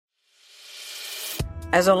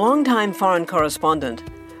As a longtime foreign correspondent,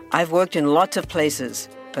 I've worked in lots of places,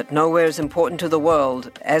 but nowhere as important to the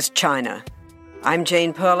world as China. I'm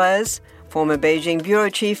Jane Perlez, former Beijing bureau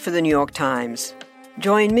chief for the New York Times.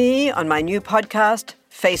 Join me on my new podcast,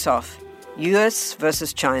 Face Off, US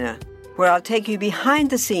versus China, where I'll take you behind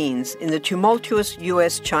the scenes in the tumultuous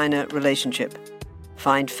US-China relationship.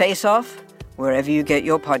 Find Face Off wherever you get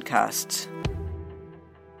your podcasts.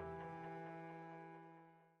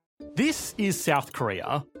 This is South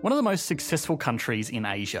Korea, one of the most successful countries in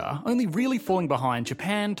Asia, only really falling behind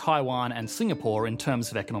Japan, Taiwan and Singapore in terms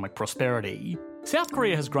of economic prosperity. South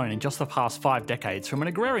Korea has grown in just the past 5 decades from an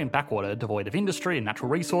agrarian backwater devoid of industry and natural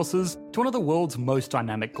resources to one of the world's most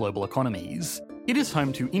dynamic global economies. It is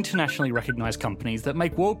home to internationally recognised companies that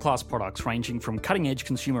make world-class products ranging from cutting-edge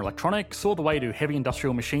consumer electronics all the way to heavy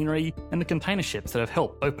industrial machinery and the container ships that have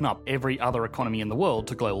helped open up every other economy in the world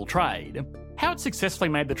to global trade. How it successfully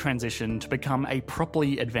made the transition to become a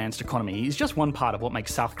properly advanced economy is just one part of what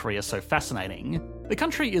makes South Korea so fascinating. The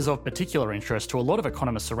country is of particular interest to a lot of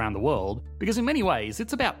economists around the world because in many ways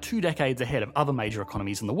it's about 2 decades ahead of other major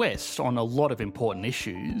economies in the West on a lot of important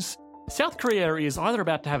issues. South Korea is either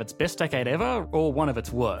about to have its best decade ever or one of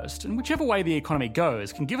its worst, and whichever way the economy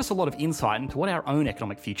goes can give us a lot of insight into what our own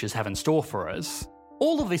economic futures have in store for us.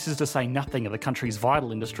 All of this is to say nothing of the country's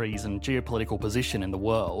vital industries and geopolitical position in the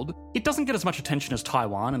world. It doesn't get as much attention as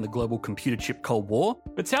Taiwan and the global computer chip Cold War,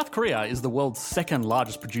 but South Korea is the world's second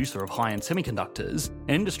largest producer of high-end semiconductors,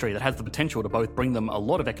 an industry that has the potential to both bring them a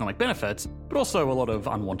lot of economic benefits, but also a lot of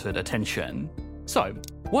unwanted attention. So,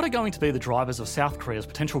 what are going to be the drivers of South Korea's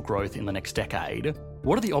potential growth in the next decade?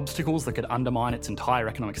 What are the obstacles that could undermine its entire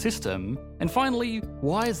economic system? And finally,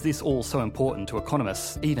 why is this all so important to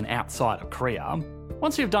economists even outside of Korea?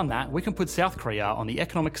 Once you've done that, we can put South Korea on the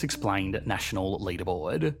Economics Explained national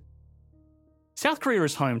leaderboard. South Korea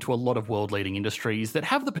is home to a lot of world-leading industries that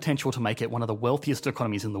have the potential to make it one of the wealthiest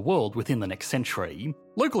economies in the world within the next century.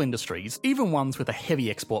 Local industries, even ones with a heavy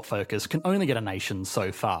export focus, can only get a nation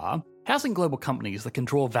so far. Housing global companies that can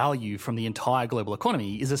draw value from the entire global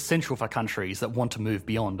economy is essential for countries that want to move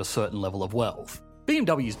beyond a certain level of wealth.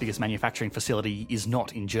 BMW's biggest manufacturing facility is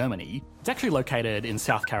not in Germany. It's actually located in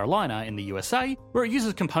South Carolina in the USA, where it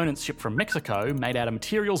uses components shipped from Mexico, made out of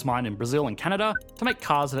materials mined in Brazil and Canada, to make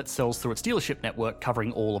cars that it sells through its dealership network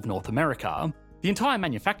covering all of North America. The entire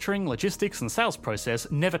manufacturing, logistics and sales process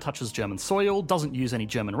never touches German soil, doesn't use any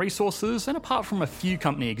German resources, and apart from a few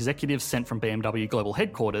company executives sent from BMW global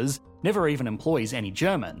headquarters, never even employs any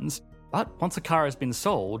Germans. But once a car has been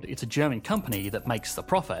sold, it's a German company that makes the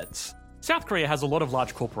profits. South Korea has a lot of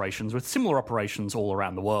large corporations with similar operations all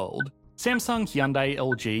around the world. Samsung, Hyundai,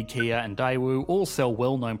 LG, Kia and Daewoo all sell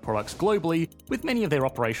well-known products globally, with many of their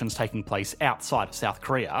operations taking place outside of South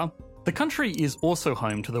Korea. The country is also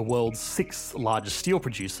home to the world's 6th largest steel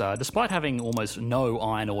producer, despite having almost no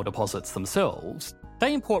iron ore deposits themselves.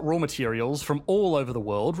 They import raw materials from all over the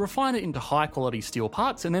world, refine it into high-quality steel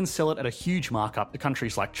parts, and then sell it at a huge markup to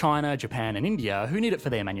countries like China, Japan and India, who need it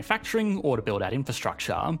for their manufacturing or to build out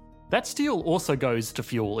infrastructure. That steel also goes to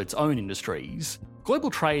fuel its own industries. Global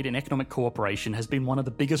trade and economic cooperation has been one of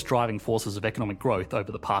the biggest driving forces of economic growth over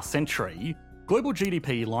the past century. Global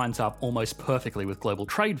GDP lines up almost perfectly with global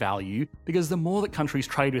trade value because the more that countries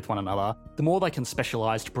trade with one another, the more they can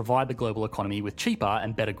specialise to provide the global economy with cheaper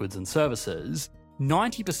and better goods and services.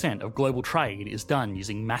 90% of global trade is done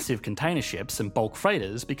using massive container ships and bulk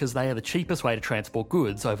freighters because they are the cheapest way to transport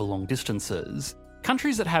goods over long distances.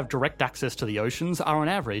 Countries that have direct access to the oceans are on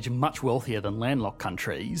average much wealthier than landlocked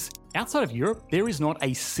countries. Outside of Europe, there is not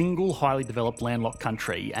a single highly developed landlocked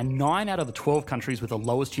country, and 9 out of the 12 countries with the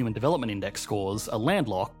lowest Human Development Index scores are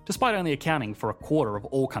landlocked, despite only accounting for a quarter of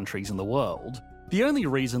all countries in the world. The only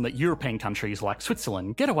reason that European countries like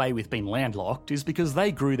Switzerland get away with being landlocked is because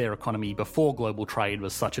they grew their economy before global trade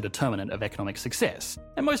was such a determinant of economic success,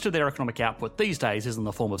 and most of their economic output these days is in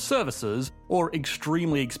the form of services or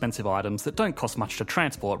extremely expensive items that don't cost much to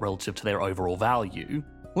transport relative to their overall value.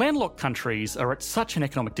 Landlocked countries are at such an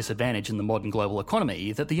economic disadvantage in the modern global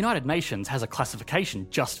economy that the United Nations has a classification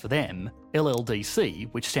just for them,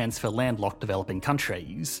 LLDC, which stands for Landlocked Developing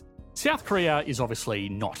Countries. South Korea is obviously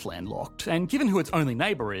not landlocked, and given who its only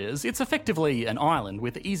neighbour is, it's effectively an island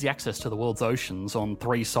with easy access to the world's oceans on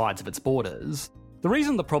 3 sides of its borders. The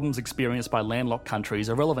reason the problems experienced by landlocked countries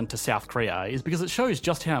are relevant to South Korea is because it shows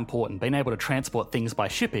just how important being able to transport things by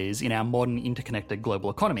ship is in our modern interconnected global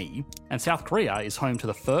economy, and South Korea is home to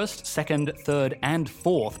the 1st, 2nd, 3rd and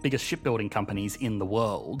 4th biggest shipbuilding companies in the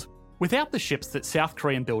world. Without the ships that South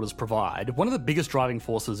Korean builders provide, one of the biggest driving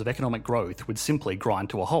forces of economic growth would simply grind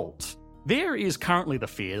to a halt. There is currently the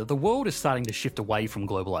fear that the world is starting to shift away from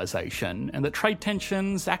globalisation and that trade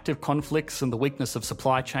tensions, active conflicts and the weakness of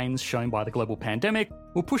supply chains shown by the global pandemic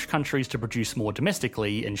will push countries to produce more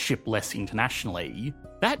domestically and ship less internationally.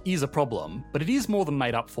 That is a problem, but it is more than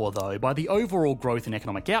made up for though by the overall growth in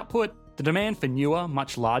economic output, the demand for newer,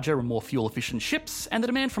 much larger and more fuel-efficient ships, and the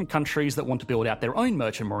demand from countries that want to build out their own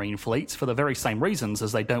merchant marine fleets for the very same reasons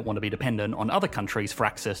as they don't want to be dependent on other countries for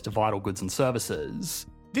access to vital goods and services.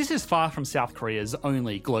 This is far from South Korea's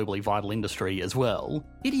only globally vital industry as well.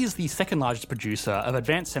 It is the second largest producer of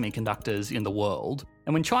advanced semiconductors in the world,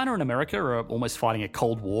 and when China and America are almost fighting a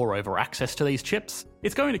cold war over access to these chips,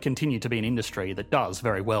 it's going to continue to be an industry that does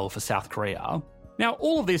very well for South Korea. Now,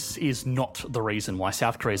 all of this is not the reason why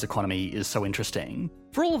South Korea's economy is so interesting.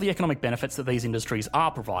 For all of the economic benefits that these industries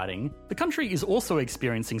are providing, the country is also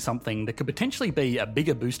experiencing something that could potentially be a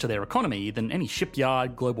bigger boost to their economy than any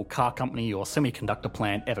shipyard, global car company or semiconductor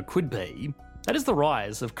plant ever could be. That is the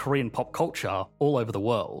rise of Korean pop culture all over the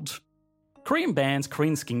world. Korean bands,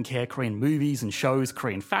 Korean skincare, Korean movies and shows,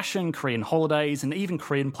 Korean fashion, Korean holidays and even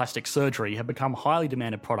Korean plastic surgery have become highly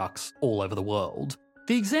demanded products all over the world.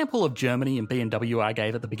 The example of Germany and BMW I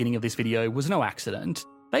gave at the beginning of this video was no accident.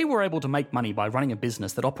 They were able to make money by running a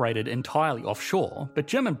business that operated entirely offshore, but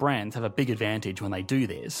German brands have a big advantage when they do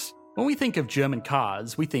this. When we think of German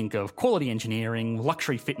cars, we think of quality engineering,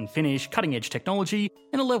 luxury fit and finish, cutting-edge technology,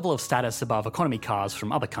 and a level of status above economy cars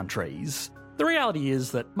from other countries. The reality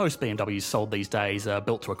is that most BMWs sold these days are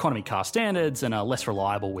built to economy car standards and are less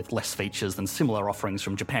reliable with less features than similar offerings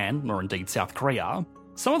from Japan, or indeed South Korea.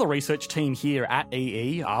 Some of the research team here at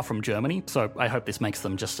EE are from Germany, so I hope this makes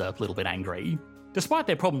them just a little bit angry. Despite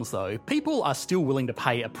their problems though, people are still willing to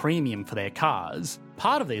pay a premium for their cars.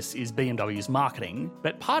 Part of this is BMW's marketing,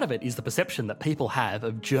 but part of it is the perception that people have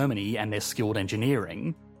of Germany and their skilled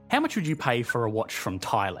engineering. How much would you pay for a watch from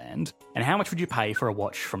Thailand? And how much would you pay for a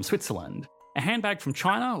watch from Switzerland? A handbag from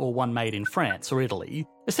China or one made in France or Italy?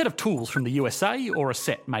 A set of tools from the USA or a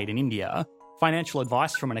set made in India? Financial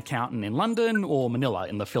advice from an accountant in London or Manila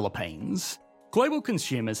in the Philippines? Global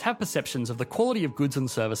consumers have perceptions of the quality of goods and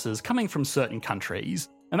services coming from certain countries,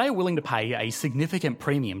 and they are willing to pay a significant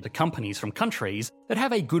premium to companies from countries that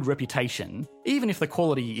have a good reputation, even if the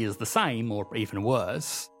quality is the same or even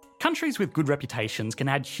worse. Countries with good reputations can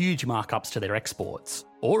add huge markups to their exports,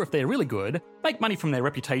 or if they're really good, make money from their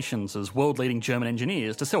reputations as world-leading German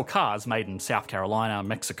engineers to sell cars made in South Carolina,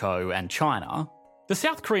 Mexico and China. The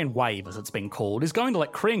South Korean wave, as it's been called, is going to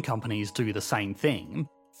let Korean companies do the same thing.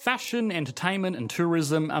 Fashion, entertainment and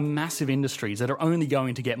tourism are massive industries that are only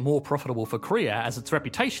going to get more profitable for Korea as its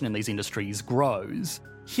reputation in these industries grows.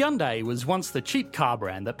 Hyundai was once the cheap car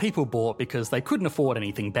brand that people bought because they couldn't afford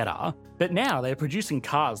anything better, but now they're producing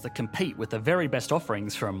cars that compete with the very best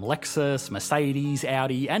offerings from Lexus, Mercedes,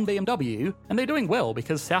 Audi and BMW, and they're doing well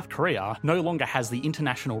because South Korea no longer has the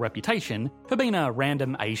international reputation for being a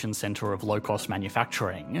random Asian centre of low-cost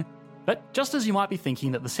manufacturing. But just as you might be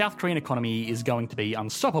thinking that the South Korean economy is going to be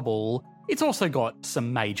unstoppable, it's also got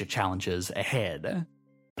some major challenges ahead.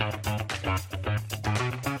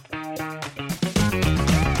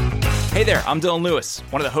 Hey there, I'm Dylan Lewis,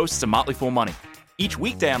 one of the hosts of Motley Fool Money. Each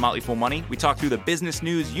weekday on Motley Fool Money, we talk through the business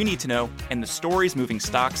news you need to know and the stories moving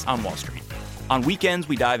stocks on Wall Street. On weekends,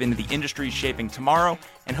 we dive into the industries shaping tomorrow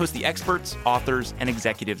and host the experts, authors, and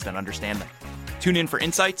executives that understand them. Tune in for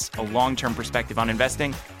insights, a long-term perspective on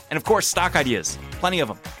investing, and of course, stock ideas. Plenty of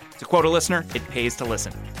them. To quote a listener, it pays to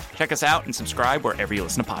listen. Check us out and subscribe wherever you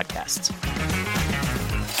listen to podcasts.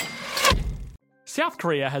 South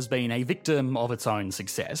Korea has been a victim of its own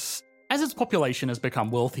success. As its population has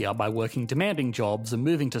become wealthier by working demanding jobs and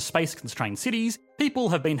moving to space-constrained cities, people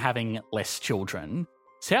have been having less children.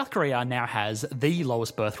 South Korea now has the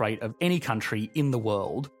lowest birth rate of any country in the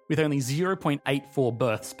world, with only 0.84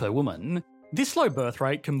 births per woman. This low birth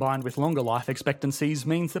rate, combined with longer life expectancies,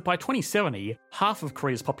 means that by 2070, half of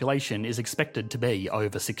Korea's population is expected to be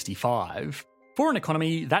over 65. For an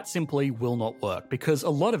economy, that simply will not work because a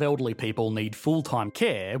lot of elderly people need full-time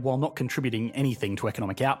care while not contributing anything to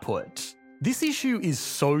economic output. This issue is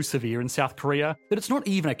so severe in South Korea that it's not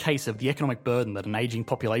even a case of the economic burden that an ageing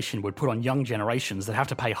population would put on young generations that have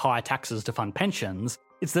to pay high taxes to fund pensions.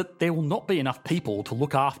 It's that there will not be enough people to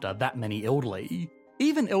look after that many elderly.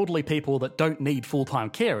 Even elderly people that don't need full-time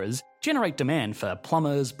carers generate demand for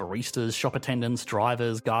plumbers, baristas, shop attendants,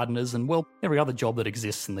 drivers, gardeners, and well, every other job that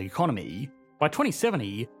exists in the economy. By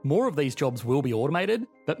 2070, more of these jobs will be automated,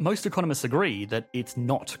 but most economists agree that it's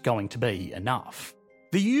not going to be enough.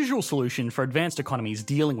 The usual solution for advanced economies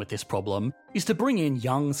dealing with this problem is to bring in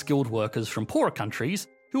young, skilled workers from poorer countries,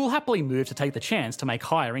 who will happily move to take the chance to make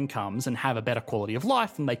higher incomes and have a better quality of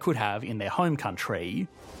life than they could have in their home country.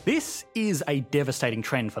 This is a devastating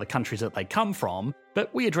trend for the countries that they come from,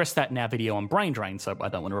 but we addressed that in our video on brain drain, so I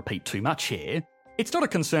don't want to repeat too much here. It's not a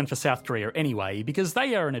concern for South Korea anyway, because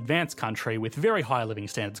they are an advanced country with very high living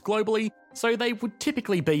standards globally, so they would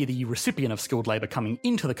typically be the recipient of skilled labour coming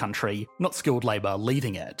into the country, not skilled labour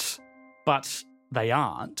leaving it. But they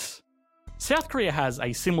aren't. South Korea has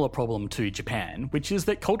a similar problem to Japan, which is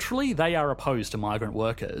that culturally they are opposed to migrant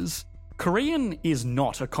workers. Korean is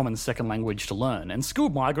not a common second language to learn, and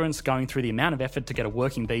skilled migrants going through the amount of effort to get a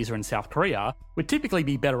working visa in South Korea would typically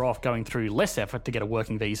be better off going through less effort to get a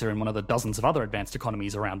working visa in one of the dozens of other advanced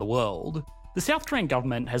economies around the world. The South Korean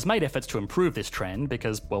government has made efforts to improve this trend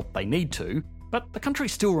because, well, they need to, but the country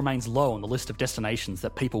still remains low on the list of destinations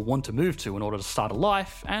that people want to move to in order to start a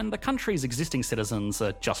life, and the country's existing citizens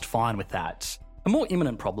are just fine with that. A more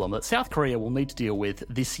imminent problem that South Korea will need to deal with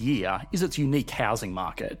this year is its unique housing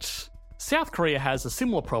market. South Korea has a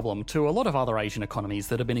similar problem to a lot of other Asian economies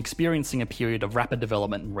that have been experiencing a period of rapid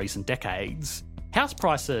development in recent decades. House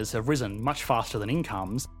prices have risen much faster than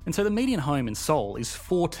incomes, and so the median home in Seoul is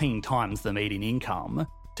 14 times the median income.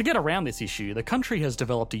 To get around this issue, the country has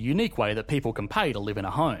developed a unique way that people can pay to live in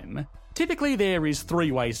a home. Typically there is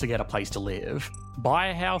 3 ways to get a place to live: buy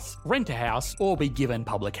a house, rent a house, or be given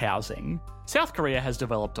public housing. South Korea has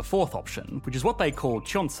developed a 4th option, which is what they call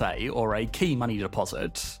cheonsei, or a key money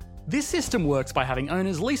deposit. This system works by having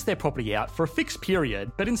owners lease their property out for a fixed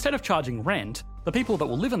period, but instead of charging rent, the people that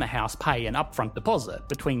will live in the house pay an upfront deposit,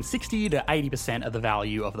 between 60 to 80% of the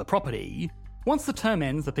value of the property. Once the term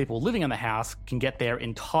ends, the people living in the house can get their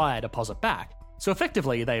entire deposit back, so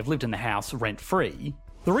effectively they have lived in the house rent-free.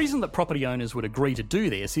 The reason that property owners would agree to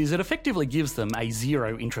do this is it effectively gives them a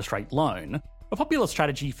 0 interest rate loan. A popular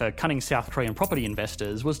strategy for cunning South Korean property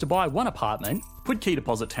investors was to buy one apartment, put key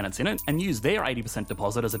deposit tenants in it, and use their 80%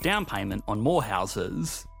 deposit as a down payment on more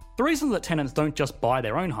houses. The reason that tenants don't just buy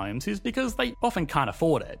their own homes is because they often can't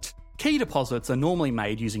afford it. Key deposits are normally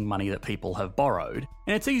made using money that people have borrowed,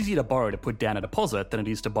 and it's easier to borrow to put down a deposit than it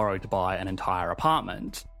is to borrow to buy an entire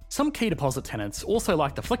apartment. Some key deposit tenants also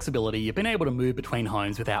like the flexibility of being able to move between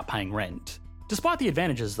homes without paying rent. Despite the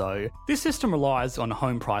advantages though, this system relies on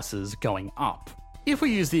home prices going up. If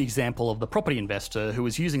we use the example of the property investor who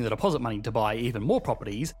was using the deposit money to buy even more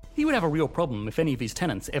properties, he would have a real problem if any of his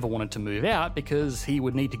tenants ever wanted to move out because he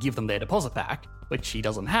would need to give them their deposit back, which he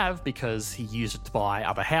doesn't have because he used it to buy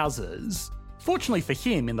other houses. Fortunately for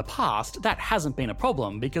him, in the past, that hasn't been a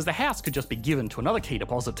problem because the house could just be given to another key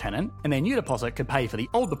deposit tenant and their new deposit could pay for the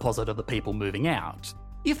old deposit of the people moving out.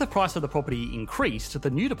 If the price of the property increased,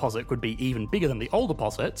 the new deposit could be even bigger than the old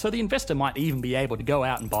deposit, so the investor might even be able to go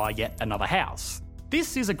out and buy yet another house.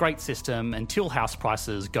 This is a great system until house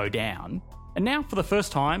prices go down. And now, for the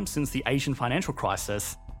first time since the Asian financial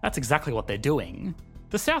crisis, that's exactly what they're doing.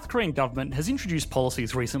 The South Korean government has introduced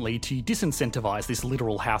policies recently to disincentivise this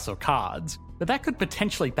literal house of cards, but that could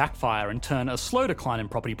potentially backfire and turn a slow decline in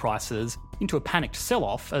property prices into a panicked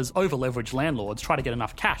sell-off as over-leveraged landlords try to get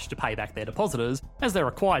enough cash to pay back their depositors, as they're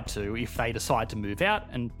required to if they decide to move out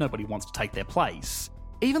and nobody wants to take their place.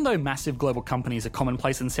 Even though massive global companies are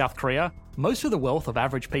commonplace in South Korea, most of the wealth of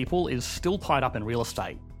average people is still tied up in real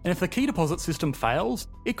estate. And if the key deposit system fails,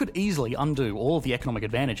 it could easily undo all of the economic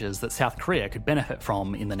advantages that South Korea could benefit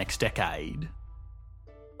from in the next decade.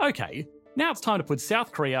 Okay, now it's time to put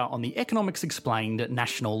South Korea on the Economics Explained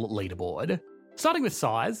national leaderboard. Starting with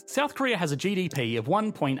size, South Korea has a GDP of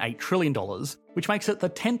 $1.8 trillion, which makes it the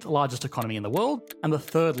 10th largest economy in the world and the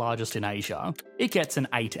 3rd largest in Asia. It gets an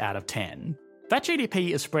 8 out of 10. That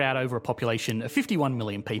GDP is spread out over a population of 51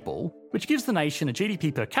 million people, which gives the nation a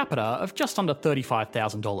GDP per capita of just under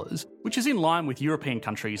 $35,000, which is in line with European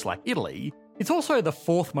countries like Italy. It's also the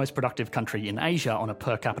 4th most productive country in Asia on a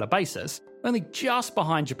per capita basis, only just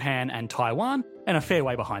behind Japan and Taiwan, and a fair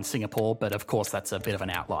way behind Singapore, but of course that's a bit of an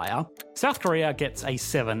outlier. South Korea gets a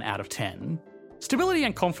 7 out of 10. Stability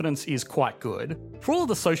and confidence is quite good. For all of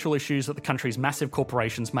the social issues that the country's massive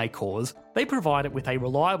corporations may cause, they provide it with a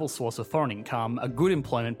reliable source of foreign income, a good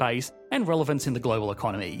employment base, and relevance in the global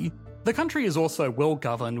economy. The country is also well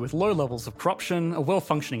governed with low levels of corruption, a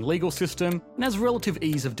well-functioning legal system, and has relative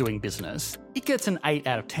ease of doing business. It gets an 8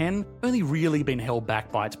 out of 10, only really been held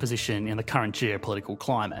back by its position in the current geopolitical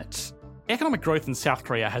climate. Economic growth in South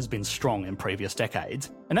Korea has been strong in previous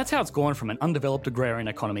decades, and that's how it's gone from an undeveloped agrarian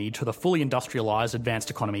economy to the fully industrialised advanced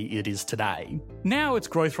economy it is today. Now its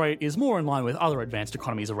growth rate is more in line with other advanced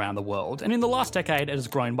economies around the world, and in the last decade it has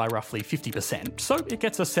grown by roughly 50%, so it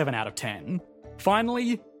gets a 7 out of 10.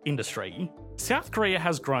 Finally, Industry. South Korea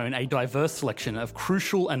has grown a diverse selection of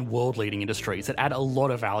crucial and world-leading industries that add a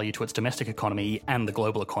lot of value to its domestic economy and the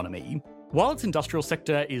global economy. While its industrial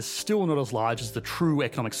sector is still not as large as the true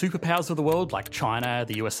economic superpowers of the world like China,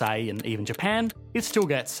 the USA, and even Japan, it still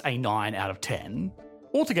gets a 9 out of 10.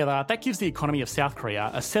 Altogether, that gives the economy of South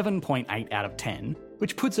Korea a 7.8 out of 10,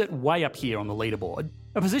 which puts it way up here on the leaderboard,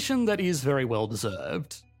 a position that is very well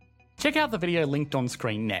deserved. Check out the video linked on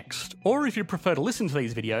screen next, or if you prefer to listen to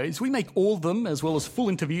these videos, we make all of them as well as full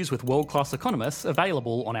interviews with world-class economists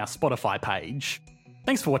available on our Spotify page.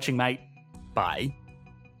 Thanks for watching, mate. Bye.